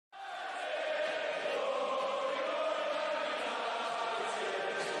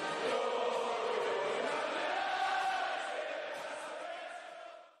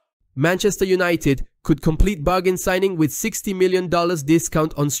Manchester United could complete bargain signing with $60 million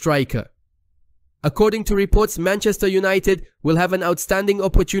discount on striker. According to reports, Manchester United will have an outstanding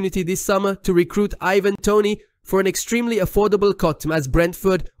opportunity this summer to recruit Ivan Toney for an extremely affordable cost, as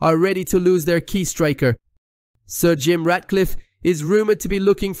Brentford are ready to lose their key striker. Sir Jim Ratcliffe is rumoured to be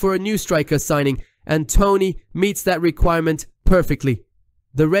looking for a new striker signing, and Toney meets that requirement perfectly.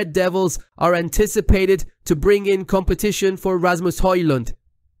 The Red Devils are anticipated to bring in competition for Rasmus Højlund.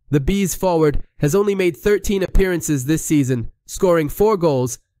 The Bees forward has only made 13 appearances this season, scoring 4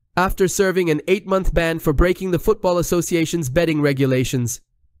 goals, after serving an 8-month ban for breaking the Football Association's betting regulations.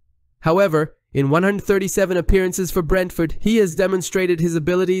 However, in 137 appearances for Brentford, he has demonstrated his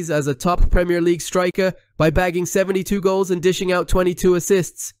abilities as a top Premier League striker by bagging 72 goals and dishing out 22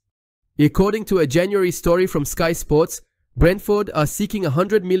 assists. According to a January story from Sky Sports, Brentford are seeking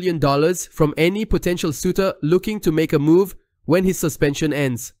 $100 million from any potential suitor looking to make a move when his suspension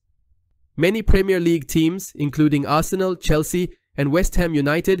ends. Many Premier League teams, including Arsenal, Chelsea, and West Ham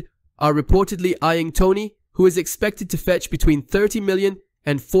United, are reportedly eyeing Toney, who is expected to fetch between $30 million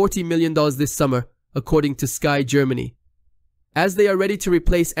and $40 million this summer, according to Sky Germany. As they are ready to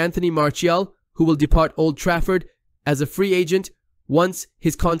replace Anthony Martial, who will depart Old Trafford as a free agent once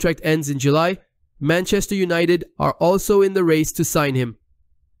his contract ends in July, Manchester United are also in the race to sign him.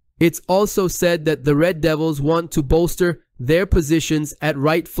 It's also said that the Red Devils want to bolster their positions at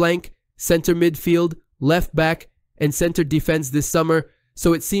right flank, centre midfield, left back, and centre defence this summer,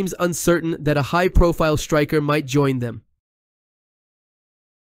 so it seems uncertain that a high-profile striker might join them.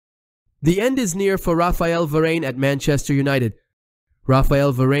 The end is near for Rafael Varane at Manchester United.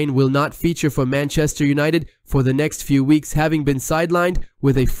 Rafael Varane will not feature for Manchester United for the next few weeks, having been sidelined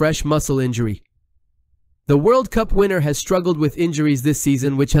with a fresh muscle injury. The World Cup winner has struggled with injuries this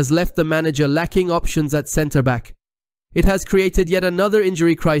season, which has left the manager lacking options at centre-back. It has created yet another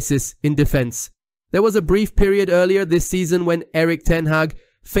injury crisis in defence. There was a brief period earlier this season when Erik ten Hag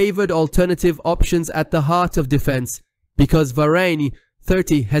favoured alternative options at the heart of defence, because Varane,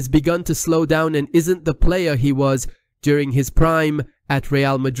 30, has begun to slow down and isn't the player he was during his prime at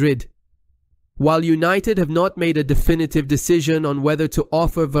Real Madrid. While United have not made a definitive decision on whether to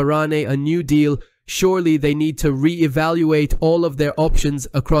offer Varane a new deal, surely they need to re-evaluate all of their options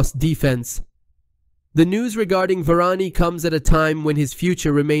across defence. The news regarding Varane comes at a time when his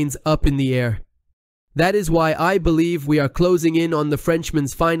future remains up in the air. That is why I believe we are closing in on the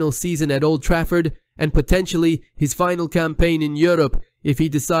Frenchman's final season at Old Trafford and potentially his final campaign in Europe if he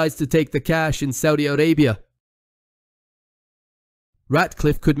decides to take the cash in Saudi Arabia.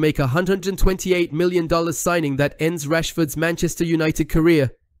 Ratcliffe could make a $128 million signing that ends Rashford's Manchester United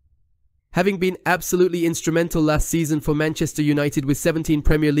career. Having been absolutely instrumental last season for Manchester United with 17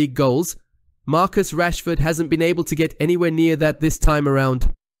 Premier League goals, Marcus Rashford hasn't been able to get anywhere near that this time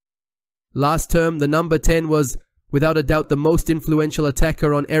around. Last term, the number 10 was, without a doubt, the most influential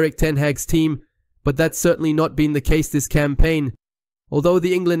attacker on Erik ten Hag's team, but that's certainly not been the case this campaign. Although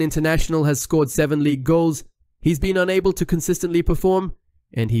the England international has scored 7 league goals, he's been unable to consistently perform,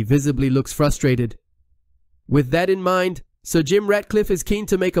 and he visibly looks frustrated. With that in mind, Sir Jim Ratcliffe is keen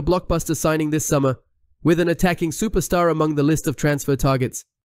to make a blockbuster signing this summer, with an attacking superstar among the list of transfer targets.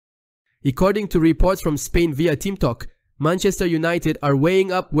 According to reports from Spain via TeamTalk, Manchester United are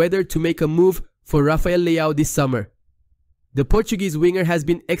weighing up whether to make a move for Rafael Leao this summer. The Portuguese winger has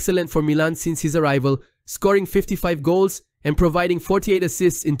been excellent for Milan since his arrival, scoring 55 goals and providing 48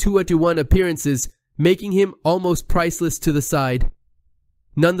 assists in 2-1 appearances, making him almost priceless to the side.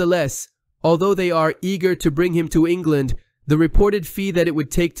 Nonetheless, although they are eager to bring him to England, the reported fee that it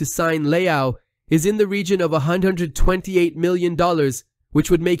would take to sign Leao is in the region of $128 million, which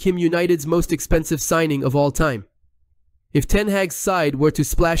would make him United's most expensive signing of all time. If Ten Hag's side were to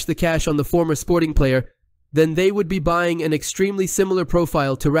splash the cash on the former Sporting player, then they would be buying an extremely similar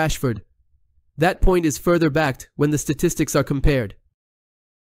profile to Rashford. That point is further backed when the statistics are compared.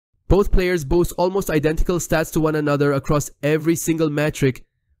 Both players boast almost identical stats to one another across every single metric,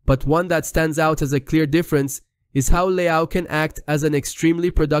 but one that stands out as a clear difference is how Leao can act as an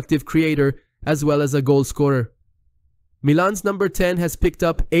extremely productive creator as well as a goal scorer. Milan's number 10 has picked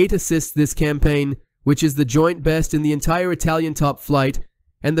up 8 assists this campaign, which is the joint best in the entire Italian top flight,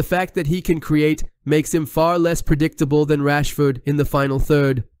 and the fact that he can create makes him far less predictable than Rashford in the final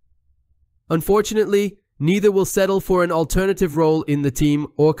third. Unfortunately, neither will settle for an alternative role in the team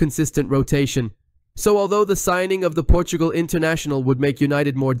or consistent rotation. So although the signing of the Portugal international would make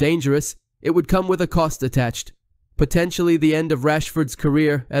United more dangerous, it would come with a cost attached, potentially the end of Rashford's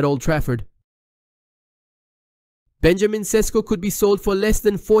career at Old Trafford. Benjamin Sesko could be sold for less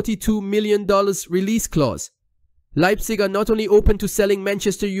than $42 million release clause. Leipzig are not only open to selling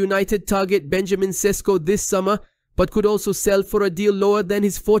Manchester United target Benjamin Sesko this summer, but could also sell for a deal lower than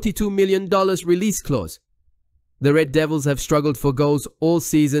his $42 million release clause. The Red Devils have struggled for goals all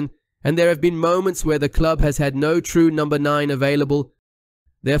season, and there have been moments where the club has had no true number 9 available.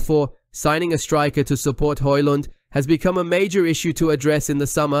 Therefore, signing a striker to support Højlund has become a major issue to address in the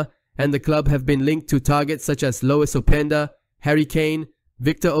summer, and the club have been linked to targets such as Lois Openda, Harry Kane,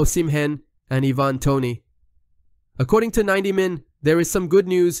 Victor Osimhen, and Ivan Toney. According to 90 Min, there is some good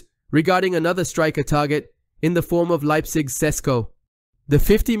news regarding another striker target in the form of Leipzig's Sesko. The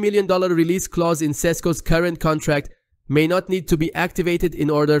 $50 million release clause in Sesko's current contract may not need to be activated in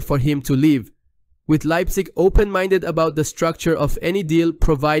order for him to leave, with Leipzig open-minded about the structure of any deal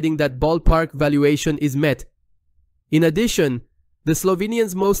providing that ballpark valuation is met. In addition, the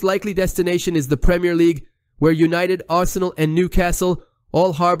Slovenian's most likely destination is the Premier League, where United, Arsenal and Newcastle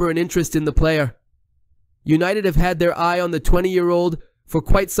all harbour an interest in the player. United have had their eye on the 20-year-old for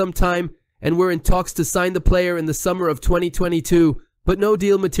quite some time and were in talks to sign the player in the summer of 2022, but no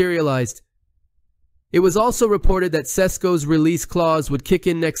deal materialized. It was also reported that Sesko's release clause would kick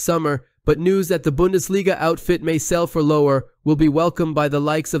in next summer, but news that the Bundesliga outfit may sell for lower will be welcomed by the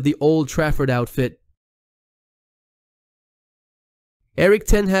likes of the Old Trafford outfit. Erik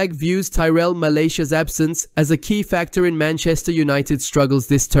ten Hag views Tyrell Malacia's absence as a key factor in Manchester United's struggles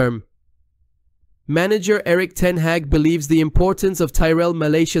this term. Manager Erik ten Hag believes the importance of Tyrell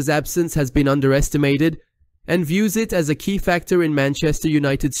Malacia's absence has been underestimated and views it as a key factor in Manchester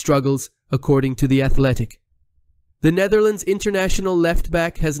United's struggles, according to The Athletic. The Netherlands international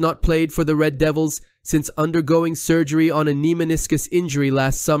left-back has not played for the Red Devils since undergoing surgery on a knee meniscus injury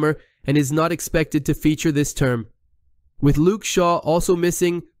last summer and is not expected to feature this term. With Luke Shaw also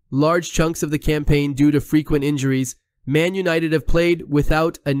missing large chunks of the campaign due to frequent injuries, Man United have played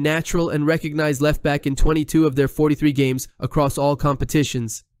without a natural and recognized left-back in 22 of their 43 games across all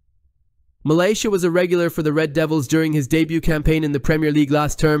competitions. Malacia was a regular for the Red Devils during his debut campaign in the Premier League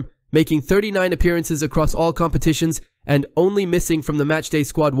last term, making 39 appearances across all competitions and only missing from the matchday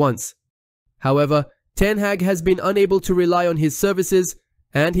squad once. However, Ten Hag has been unable to rely on his services,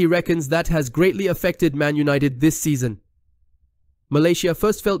 and he reckons that has greatly affected Man United this season. Malacia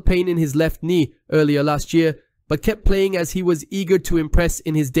first felt pain in his left knee earlier last year, but kept playing as he was eager to impress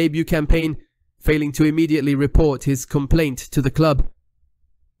in his debut campaign, failing to immediately report his complaint to the club.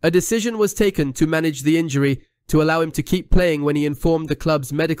 A decision was taken to manage the injury to allow him to keep playing when he informed the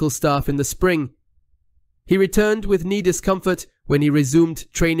club's medical staff in the spring. He returned with knee discomfort when he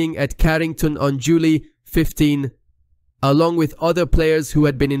resumed training at Carrington on July 15, along with other players who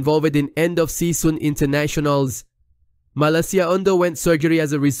had been involved in end-of-season internationals. Malacia underwent surgery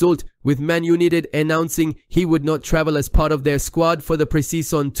as a result, with Man United announcing he would not travel as part of their squad for the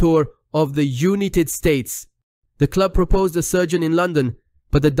pre-season tour of the United States. The club proposed a surgeon in London,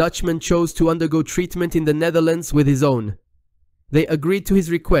 but the Dutchman chose to undergo treatment in the Netherlands with his own. They agreed to his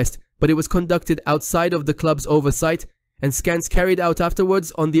request, but it was conducted outside of the club's oversight, and scans carried out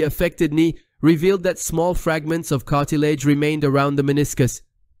afterwards on the affected knee revealed that small fragments of cartilage remained around the meniscus.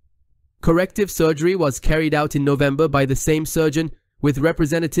 Corrective surgery was carried out in November by the same surgeon, with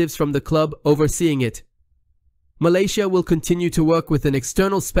representatives from the club overseeing it. Malacia will continue to work with an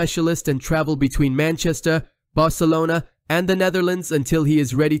external specialist and travel between Manchester, Barcelona, and the Netherlands until he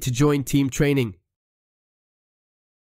is ready to join team training.